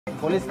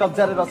Police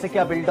कब्जार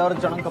रसिकिया builder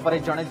जनक पर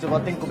जड़े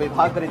युवती को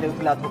विवाह कर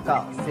देउथिला धोखा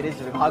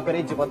सीरीज विवाह कर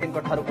युवती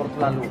ठारू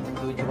करुला लुट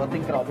दुई युवती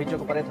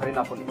अभियोग पर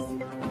धरिला पुलिस।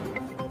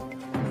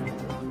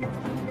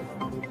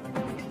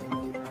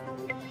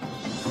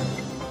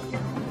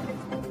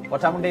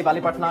 पटामुंडई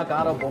बालीपाटना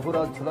गांव बहुर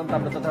झुलंता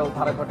मृतदेह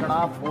उद्धार घटना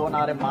पुओ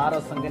नारे मार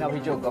संगीन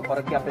अभियोग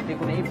परकिया प्रीति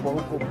को नहीं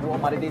बहु को पुओ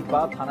मारी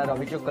थाना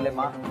अभियोग कले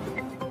मां।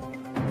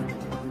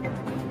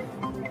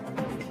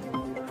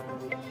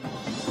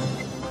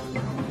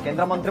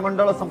 केन्द्र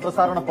मंत्रिमंडल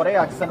संप्रसारण पर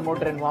एक्शन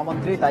मोड्रे नुआ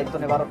मंत्री दायित्व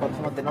नेबार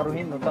प्रथम दिन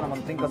ही नूतन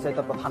मंत्री सहित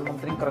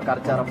प्रधानमंत्री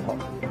कार्यारंभ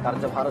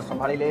कार्यभार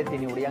संभाळिले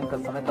तीन ओडिया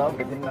समेत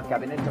विभिन्न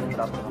कैबिनेट और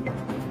राष्ट्रमंत्री।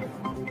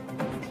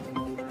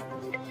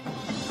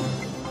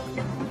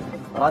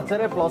 राज्य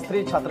में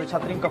 +3 छात्र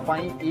छात्री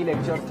ई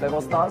लेक्चर्स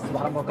व्यवस्था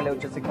शुभारंभ कले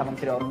उच्च शिक्षा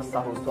मंत्री अरुण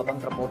साहू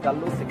स्वतंत्र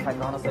पोर्टाल शिक्षा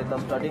ग्रहण सहित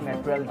स्टडी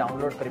मटेरियल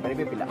डाउनलोड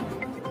करेंगे पिला।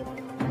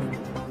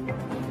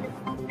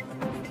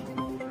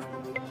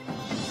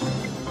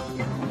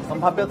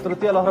 संभाव्य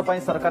तृतीय लहर पर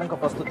सरकार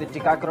प्रस्तुति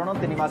टीकाकरण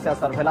 3 मासिया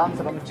सर्भेलांस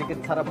और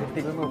चिकित्सार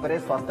भित्तिभूमि उपर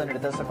स्वास्थ्य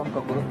निर्देशकों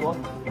गुरुत्व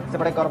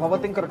सेपटे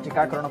गर्भवती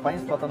टीकाकरण पर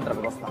स्वतंत्र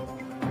व्यवस्था।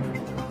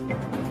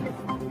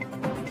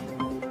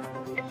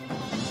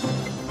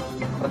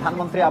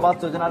 प्रधानमंत्री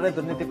आवास योजना रे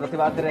दुर्नीति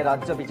प्रतिवाद में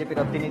राज्य बीजेपी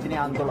 3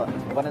 दिनिया आंदोलन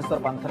भुवनेश्वर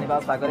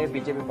पांथनिवास आगे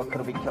बीजेपी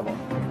पक्षर विक्षोभ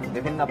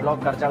विभिन्न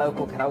ब्लॉक कार्यालय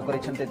को घेराव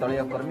कर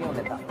दलीय कर्मी और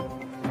नेता।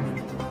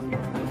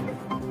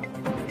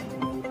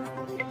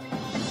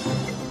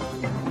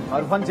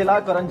 मयूरभंज जिला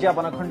करंजिया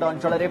बनखंड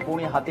अंचल में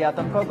पुणी हाथी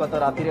आतंक गत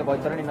राति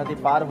बैतरणी नदी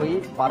पार हो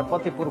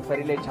पार्वतीपुर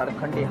फेरिले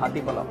झारखंडी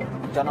हाथीपल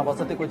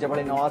जनबसती को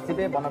जेभली न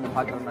आसिबे वन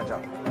विभाग नजर।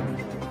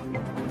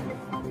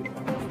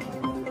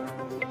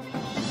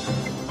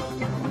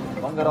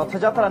 बंग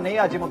रथयात्रा नहीं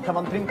आज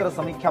मुख्यमंत्री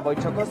समीक्षा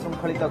बैठक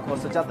श्रृंखलित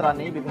घोषयात्रा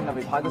नहीं विभिन्न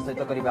विभाग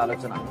सहित करेंगे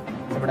आलोचना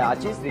सेपटे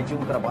आज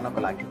श्रीजीउंकर बनक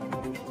लागी।